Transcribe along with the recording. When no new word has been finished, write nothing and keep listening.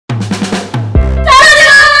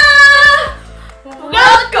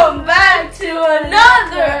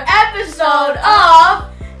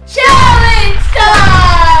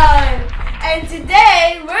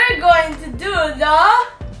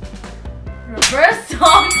First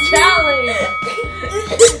song challenge.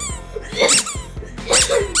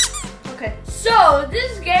 Okay, so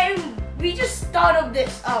this game, we just thought of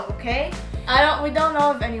this up, okay? We don't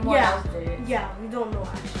know if anyone else did. Yeah, we don't know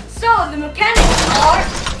actually. So the mechanics are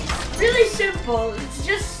really simple. It's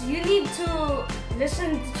just you need to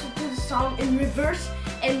listen to the song in reverse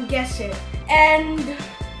and guess it. And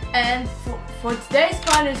for today's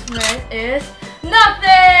punishment is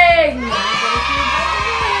nothing.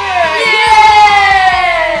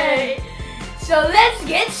 Yay! So let's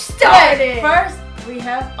get started. Okay, first, we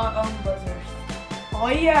have our own buzzers. Oh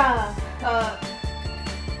yeah.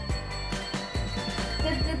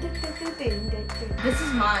 This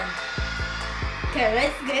is mine. Okay,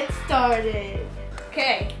 let's get started.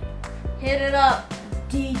 Okay, hit it up,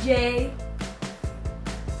 DJ.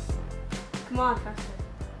 Come on, faster.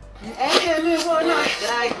 Oh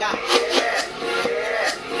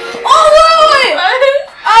wait!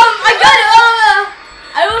 I got it.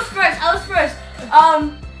 I was first. I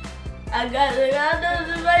got it.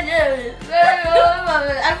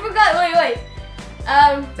 I forgot. Wait.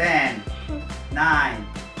 10, 9,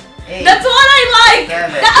 8. That's what I like.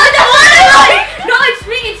 7. That's what I like. No, it's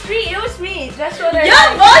me. It was me. That's what I.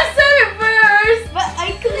 Yeah, but I said it first. But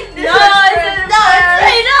I clicked this. No, one I first. said it No, it's first.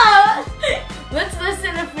 me. No. Let's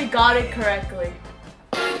listen if we got it correctly.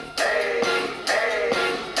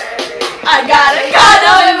 I got it. Got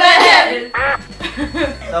it in my head.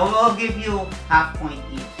 So we'll give you half point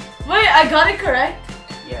each. Wait, I got it correct?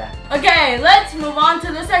 Yeah. Okay, let's move on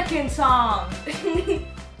to the second song. I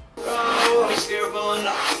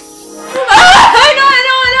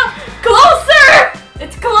know. Closer!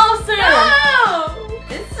 It's closer. Oh,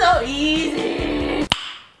 it's so easy.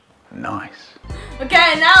 Nice.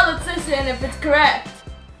 Okay, now let's listen if it's correct.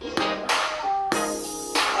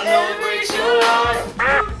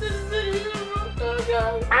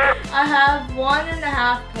 I have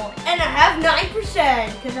 1.5 points. And I have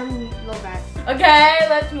 9% because I'm low bad. Okay,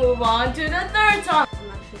 let's move on to the third song.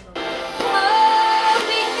 I'm actually low bad.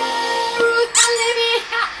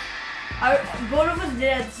 Both of us did it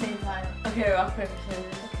at the same time. Okay, rock, paper,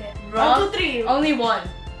 scissors. Okay. Rock, 1, 2, 3. Only one.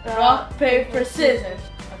 Rock, paper, scissors.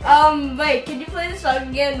 Wait, can you play the song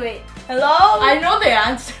again? Wait. Hello? I know the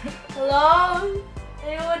answer. Hello?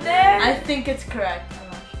 Anyone there? I think it's correct. I'm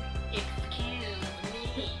not sure.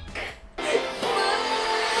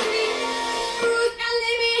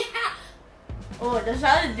 Oh, that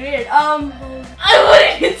sounded weird. What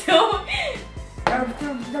are you doing?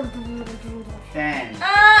 10,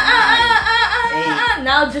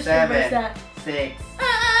 Now just 7, reverse that. 6,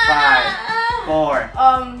 5, 4,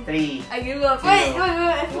 3, I give up. 2, Wait.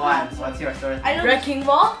 1. What's your story? I don't. Wrecking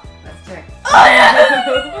ball? Let's check. Oh yeah.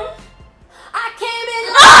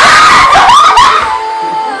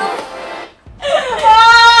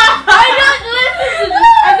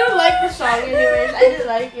 I don't like the song anyways. I didn't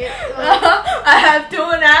like it. I have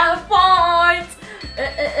 2.5 points.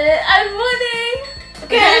 I'm winning.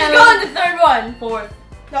 Okay, let's go on the third one. Fourth.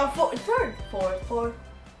 No, third. Fourth.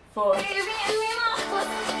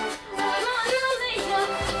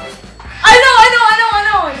 I know.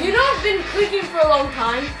 You know I've been clicking for a long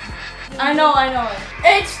time. I know it.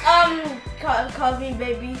 It's call me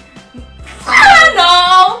baby.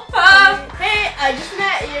 No. Hey, I just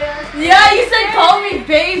met you. Yeah, you said call me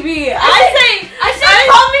baby. I said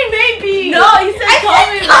call me baby. No, you said call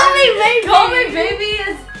me baby. Call me baby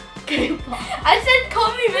is K-pop. I said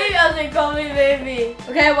call me baby. I was like call me baby.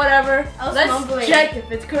 Okay, whatever. I was Let's mumbling. check if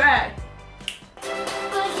it's correct.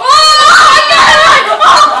 Oh, I got it!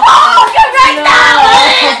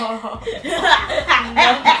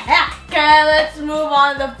 Okay, let's move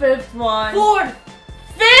on to the fifth one. Fourth.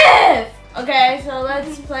 Fifth! Okay, so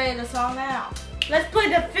let's play the song now. Let's play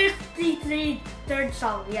the 53rd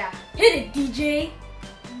song. Yeah. Hit it, DJ.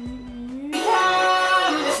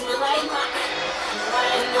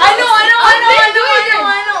 I know.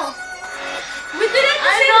 We did it at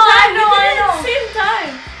the same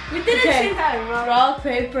time. We did it at the same time. Rock,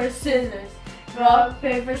 paper, scissors. Rock,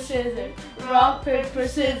 paper, scissors. Rock, paper,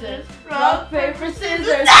 scissors. Rock, paper,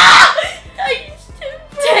 scissors. I used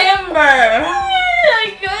Timber. Oh my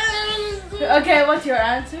god. Okay, what's your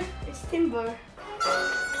answer? It's timber.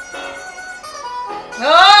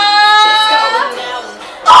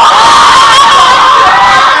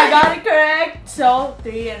 I got it correct. So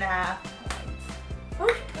 3.5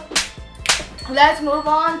 points. Let's move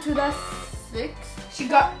on to the sixth. She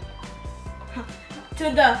got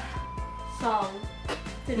to the song.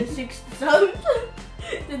 To the sixth song.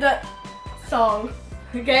 To the song.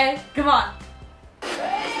 Okay, come on.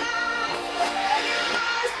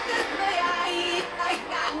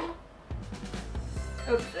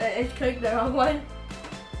 Oops, I clicked the wrong one.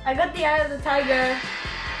 I got the Eye of the Tiger.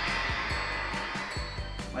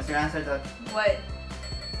 What's your answer, Dot? What?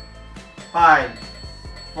 5,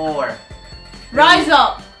 4, Rise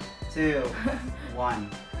Up. 2,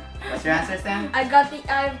 1. What's your answer, Stan? I got the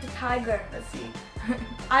Eye of the Tiger. Let's see.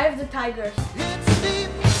 Eye of the Tigers.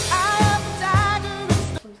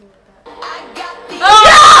 Oh!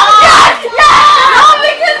 Yes! Yes!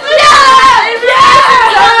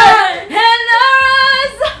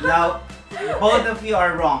 No, both of you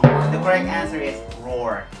are wrong. The correct answer is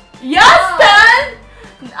Roar. Yes, Stan!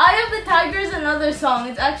 Eye of the Tiger is another song.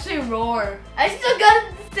 It's actually Roar. I still got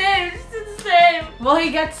it the same. It's still the same. Well,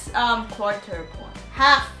 he gets quarter point.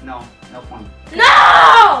 Half. No point.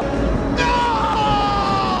 No!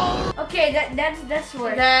 Okay, that's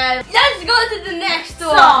worse. Then Let's go to the next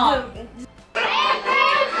Song. one.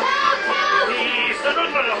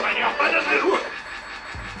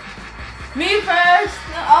 me first.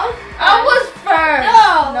 No, I was first.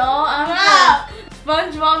 No. No, I'm No. first.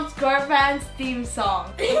 SpongeBob SquarePants theme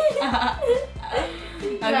song.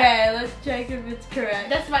 Okay, let's check if it's correct.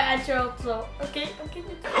 That's my answer also. Okay.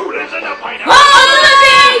 Who lives in a pineapple?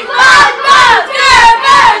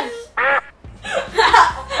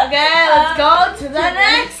 Okay, let's go to the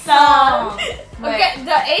next song. Wait, Okay,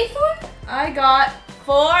 the eighth one? I got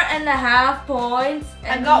 4.5 points. I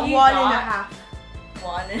And got you 1.5.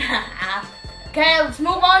 1.5. Okay, let's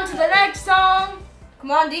move on to the next song.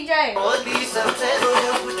 Come on, DJ. Oh,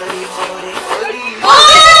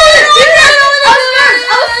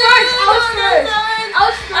 I was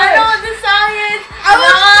first. I know what the song is.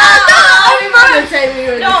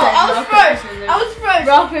 I was first.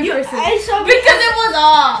 Rock, paper, You- scissors. I saw Because it was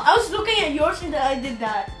off. I was looking at yours and I did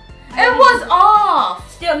that. It was off.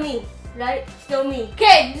 Still me, right? Still me.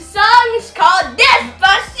 Okay, the song is called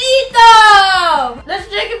Despacito. Let's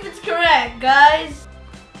check if it's correct, guys.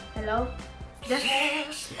 Hello?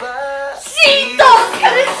 Despacito!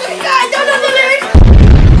 I don't know the lyrics.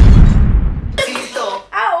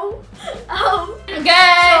 Ow. Ow. Okay. So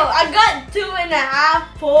I got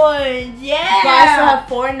 2.5 points. Yeah. You guys have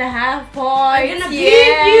 4.5 points. I'm gonna beat you.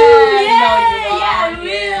 Yeah. No, you won't. Yeah, I will.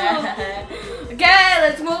 Yeah. Okay,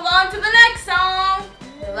 let's move on to the next song.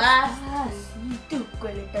 The last.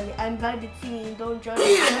 I'm bad at singing. Don't judge me.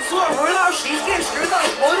 一人做不到谁现实的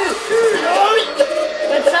活力。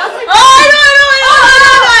 That sounds like. Oh, I know.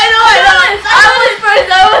 I was first.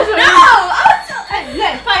 No, I was.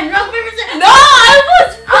 Yeah, fine. Rock paper scissors. No, I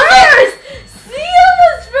was first. See, I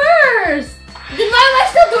was first. Then why am I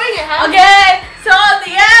still doing it? Huh? Okay, so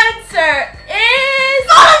the answer is.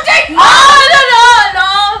 Follow Jake. Oh,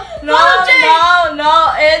 Follow Jake. no.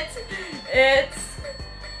 It's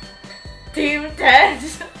Team 10.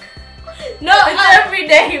 No, It's every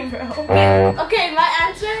day, bro. Okay, my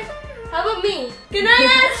answer. How about me? Can I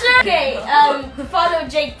answer? Okay, follow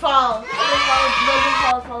Jake Paul.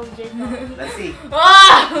 Follow Jake Paul. Let's see.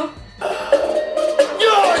 Wow.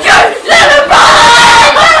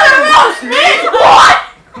 What?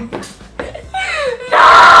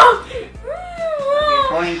 No.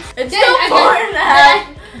 Points. It's Then still I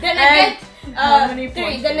 4.5. Then I And get how many 3.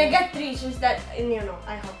 points Then do I you get 3 since that I hope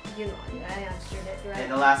I answered it Okay, right.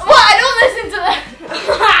 the last What? song. I don't listen to that.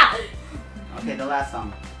 Okay, the last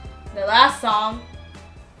song. The last song.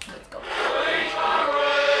 Let's go.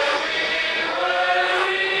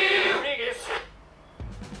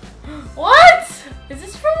 What? Is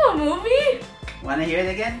this from a movie? Wanna hear it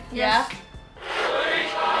again? Yeah.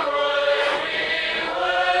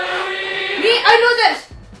 Me, I know this.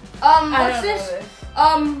 I What's don't know this?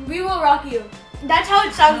 this. We Will Rock You. That's how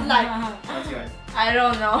it sounds like. What's yours? I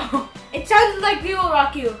don't know. It sounds like We Will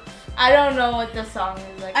Rock You. I don't know what the song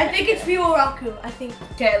is like. I think it's We Will Rock You. I think.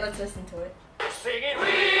 Okay, let's listen to it.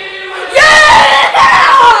 Yeah!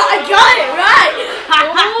 I got it right.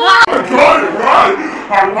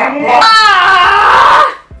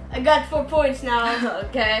 I got 4 points now.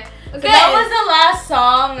 Okay. So Okay. that was the last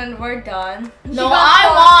song and we're done. She No, got I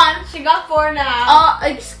 4. won. She got 4 now.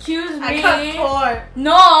 Excuse me. I got 4.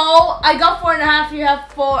 No, I got 4.5. You have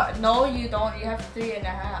 4. No, you don't. You have 3.5.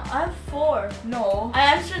 I have 4. No. I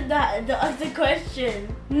answered the other question.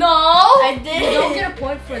 No. I did. You don't get a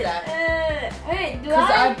point for that. Wait, do Because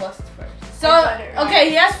I I? bust first. So, got it right. okay,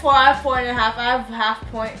 he has 4. I have 4.5. I have half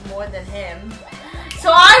point more than him. So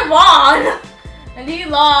I won. And he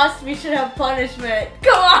lost. We should have punishment.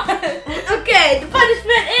 Come on. Okay, the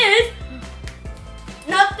punishment is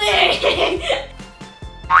nothing.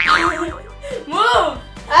 Move.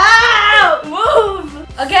 Ow! Move.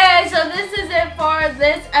 Okay, so so this is it for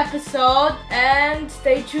this episode, and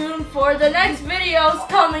stay tuned for the next videos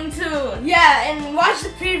coming soon. Yeah, and watch the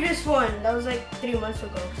previous one. That was like 3 months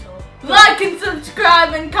ago. So Like and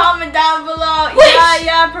subscribe and comment down below. Wish.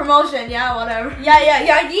 Yeah, promotion. Yeah, whatever.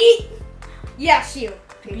 yeah. Yeah, see you.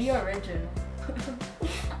 Be original.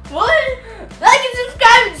 What? Like and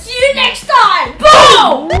subscribe and see you next time.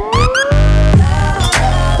 Boom!